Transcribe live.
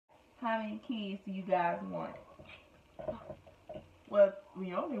How many kids do you guys want? Well,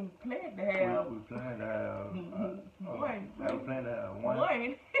 we only plan to have. We plan to have one. We plan to have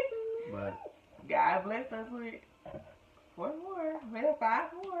one. But God bless us with 4 more. Well,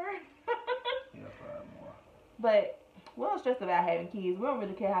 5 more. Yeah, 5 more. But we don't stress about having kids. We don't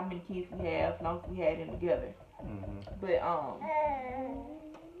really care how many kids we have, as long as we had them together. But I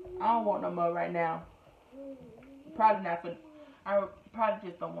don't want no more right now. Probably not for. I probably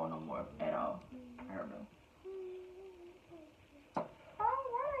just don't want no more at all. I don't know. All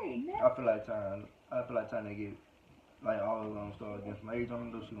right. I feel like trying to get like all of them start against my age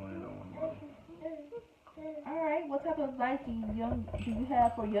on them. She don't want more. All right. What type of advice do you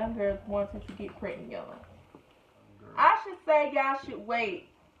have for young girls wanting to get pregnant young? I should say y'all should wait.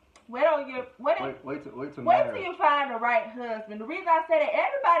 Wait till you find the right husband. The reason I say that,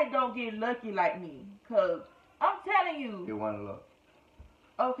 everybody don't get lucky like me, cause I'm telling you. Get one luck.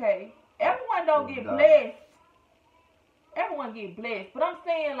 Okay, everyone don't get blessed. Everyone get blessed, but I'm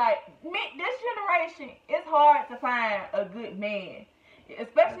saying like this generation, it's hard to find a good man,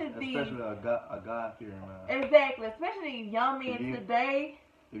 especially a God-fearing man. Exactly, especially young men today.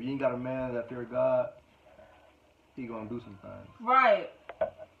 If you ain't got a man that fear God, he gonna do some things. Right.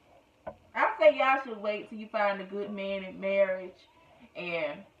 I say y'all should wait till you find a good man in marriage.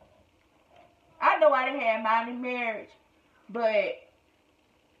 And I know I didn't have mine in marriage, but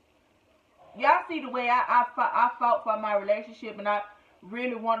y'all see the way I fought for my relationship, and I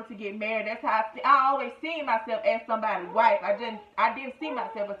really wanted to get married. That's how I always seen myself as somebody's wife. I didn't see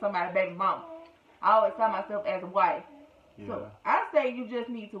myself as somebody's baby mama. I always saw myself as a wife. Yeah. So I say you just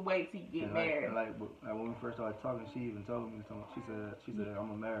need to wait till you get married. Like when we first started talking, she even told me, she said, I'm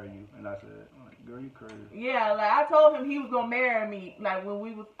gonna marry you, and I said, girl, you crazy. Yeah, like I told him he was gonna marry me. Like when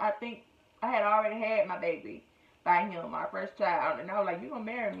we was, I think I had already had my baby by him, my first child, and I was like, you gonna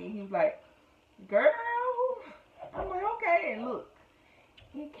marry me? He was like, girl. I'm like, okay, and look,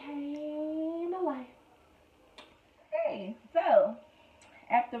 it came to life. Hey, so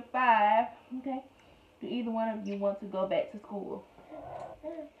after 5, okay. Do either one of you want to go back to school?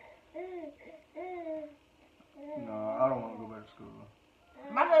 No, I don't want to go back to school.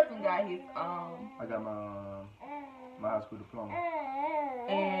 My husband got his I got my high school diploma.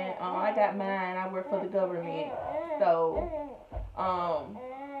 And I got mine. I work for the government. So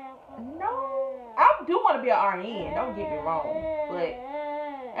no, I do want to be an RN. Don't get me wrong, but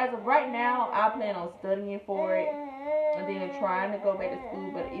as of right now, I plan on studying for it. And then trying to go back to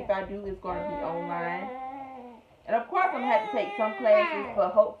school, but if I do, it's going to be online. And of course, I'm going to have to take some classes,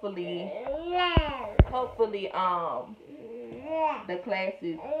 but hopefully, the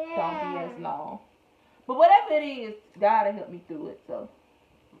classes don't be as long. But whatever it is, God will help me through it, so.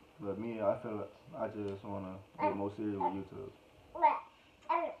 But me, I feel like I just want to get more serious with YouTube.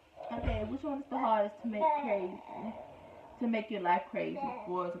 Okay, which one is the hardest to make crazy? To make your life crazy,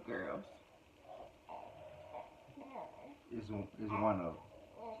 boys or girls? It's one of them.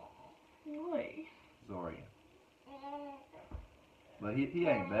 What? Zorian. But he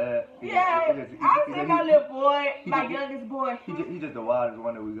ain't bad. I say my little boy, my youngest boy. He just the wildest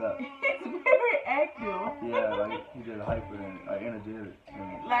one that we got. He's very active. Yeah, like he just hyper and energetic.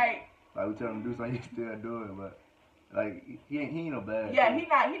 And, like we tell him to do something, he still do it. But like he ain't no bad. Yeah, he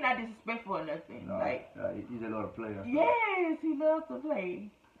not disrespectful or nothing. No, he just love to play. Yes, he loves to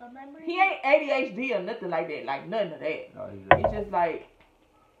play. He ain't ADHD or nothing like that, like none of that. No, he's just like,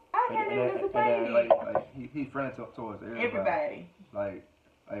 I can't even explain it. Like he's friendly towards everybody. Like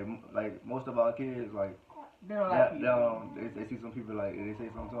most of our kids, like they don't like people. They see some people like they say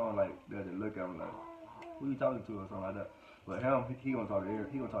something to him, like they'll just look at him like, who you talking to or something like that. But him, he gonna talk to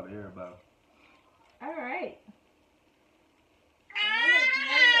everybody. All right.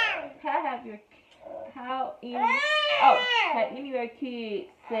 Have any of your kids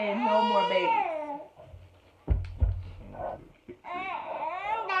said no more babies?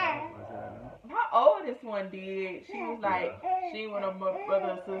 My oldest one did. She was like, she want a brother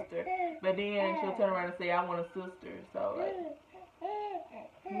and sister, but then she'll turn around and say, I want a sister. So like,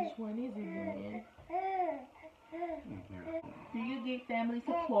 which one is it, man? Do you get family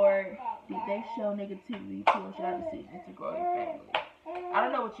support? Did they show negativity towards your decision to grow your family? I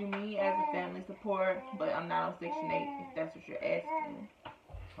don't know what you mean as a family support, but I'm not on Section 8 if that's what you're asking.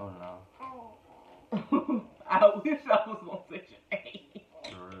 Oh no. I wish I was on Section 8.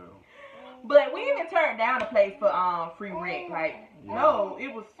 For real. But we even turned down a place for free rent. Like, no,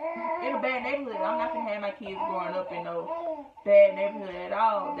 it was in a bad neighborhood. I'm not gonna have my kids growing up in no bad neighborhood at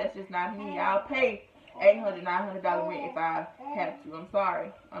all. That's just not me. I'll pay $800, $900 rent if I have to. I'm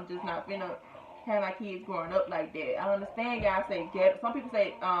sorry. I'm just not finna have my kids growing up like that. I understand y'all say ghetto. Some people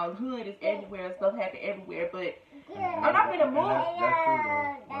say hood is everywhere, stuff happen everywhere, but I'm not gonna move. That's true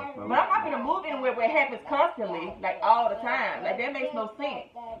though. But I'm not gonna move anywhere where it happens constantly, like all the time. Like that makes no sense.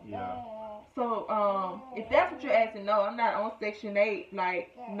 Yeah. So if that's what you're asking, no, I'm not on Section 8.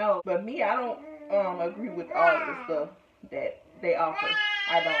 Like no, but me, I don't agree with all of the stuff that they offer.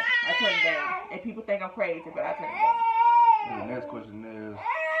 I don't. I turn it down, and people think I'm crazy, but I turn it down. And the next question is,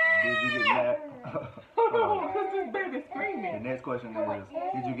 did you get married? Hold on, because this baby's screaming. The next question is,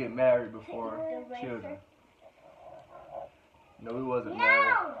 did you get married before children? No, we wasn't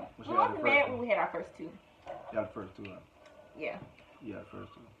married. We wasn't married when we had our first two. You had the first two, huh? Yeah. Yeah, the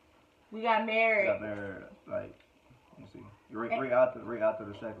first two. We got married. We got married, like, let me see. Right after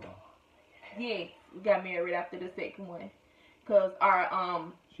the second one. Yeah, we got married right after the second one. Because our,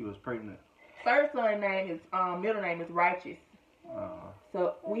 she was pregnant. Third son name is, middle name is Righteous.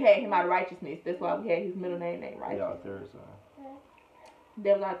 So we had him out of righteousness. That's why we had his middle name named Righteous. Yeah, our third son.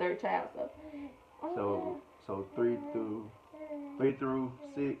 That was our third child, so. So 3 through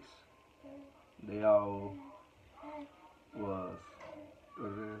 6, they all was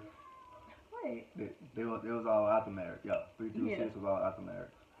Wait. They was all after marriage. Yeah, 3 through 6 was all after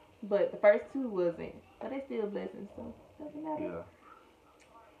marriage. But the first two wasn't. But they still blessings, so doesn't matter.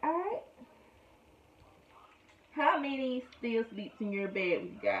 Yeah. Alright. How many still sleeps in your bed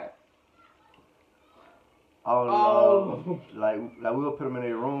with you guys? Like we'll put them in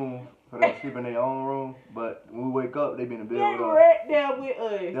their room, for them to sleep in their own room. But when we wake up, they be in the bed with us. Right there with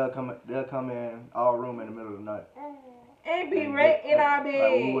us. They'll come in our room in the middle of the night. And be right in our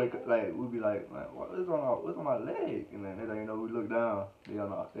bed. Like we wake up, like we be like what's on our leg? And then they we look down.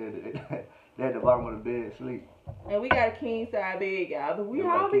 They at the bottom of the bed asleep. And we got a king size bed, y'all. But we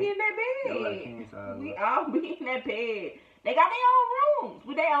all be in that bed. Like king size. We all be in that bed. They got their own rooms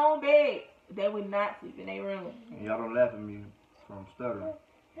with their own bed. They would not sleep in their room. And y'all don't laugh at me from stuttering.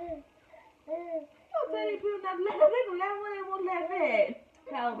 Don't tell these people not to laugh. They don't laugh when they won't laugh at.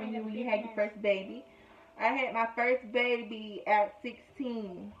 How old were you when you had your first baby? I had my first baby at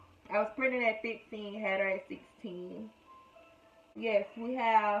 16. I was pregnant at 15, had her at 16. Yes, we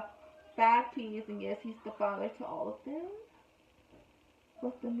have 5 kids, and yes, he's the father to all of them.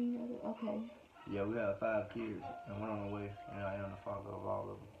 What's the meaning of it? Okay. Yeah, we have 5 kids, and one on the way, and I am the father of all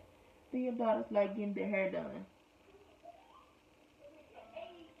of them. Do your daughters like getting their hair done?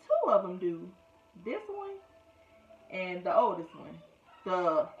 2 of them do. This one and the oldest one.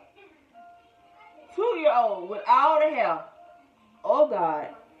 The 2-year-old with all the hair. Oh God.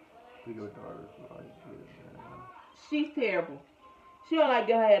 Your daughters like kids. She's terrible. She don't like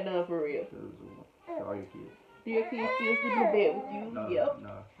getting her hair done for real. Are your kids? Do your kids still sleep in the bed with you? No, yep. No.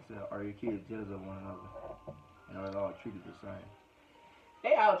 I said, are your kids jealous of one another? And are they all treated the same?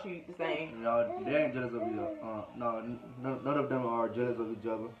 They all treat the same. No, they ain't jealous of each other. No, none of them are jealous of each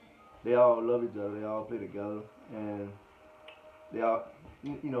other. They all love each other. They all play together, and they all,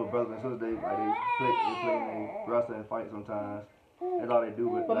 brothers and sisters. They play and they wrestle and fight sometimes. That's all they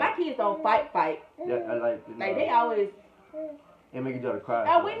do. But my kids don't fight. Yeah, like they always. They make each other cry.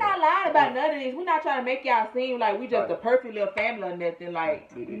 Now we not lying about none of this. We not trying to make y'all seem like we just a perfect little family or nothing.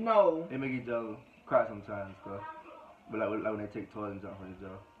 Like no. They make each other cry sometimes, stuff. But like when they take toys and jump from each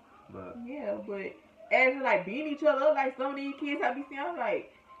other. But yeah, but as in like beating each other up, like some of these kids I be seeing, I'm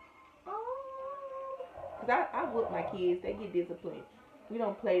like, oh, cause I whoop my kids. They get disciplined. We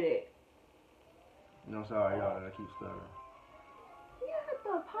don't play that. You know, I'm sorry, y'all. I keep stuttering. You have to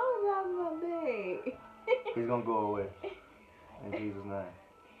apologize about that. He's gonna go away. In Jesus' name.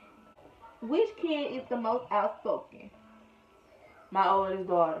 Which kid is the most outspoken? My oldest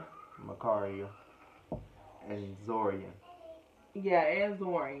daughter. Makaria. And Zorian. Yeah, and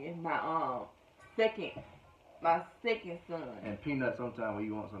Zorian. My second son. And Peanut sometime when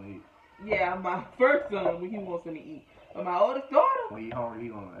you want something to eat. Yeah, my first son when he wants something to eat. But my oldest daughter. When he hungry, he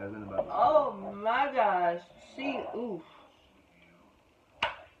gonna ask anybody. Oh my gosh.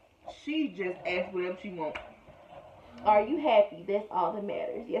 She just asks whatever she wants. Are you happy? That's all that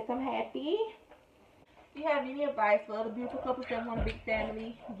matters. Yes, I'm happy. Do you have any advice for other beautiful couples that want a big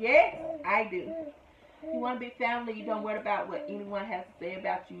family? Yes, I do. You want a big family, you don't worry about what anyone has to say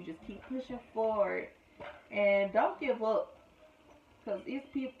about you. Just keep pushing forward. And don't give up. Because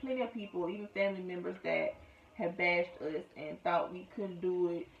there's plenty of people, even family members, that have bashed us and thought we couldn't do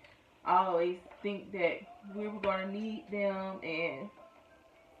it. I always think that we were going to need them. And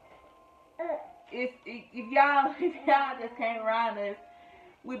if y'all just came around us,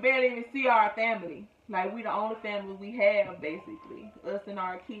 we barely even see our family. Like, we the only family we have, basically. Us and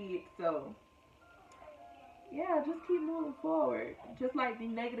our kids. So yeah, just keep moving forward. Just like the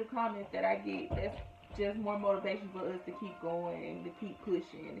negative comments that I get, that's just more motivation for us to keep going and to keep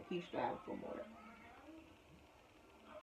pushing and to keep striving for more.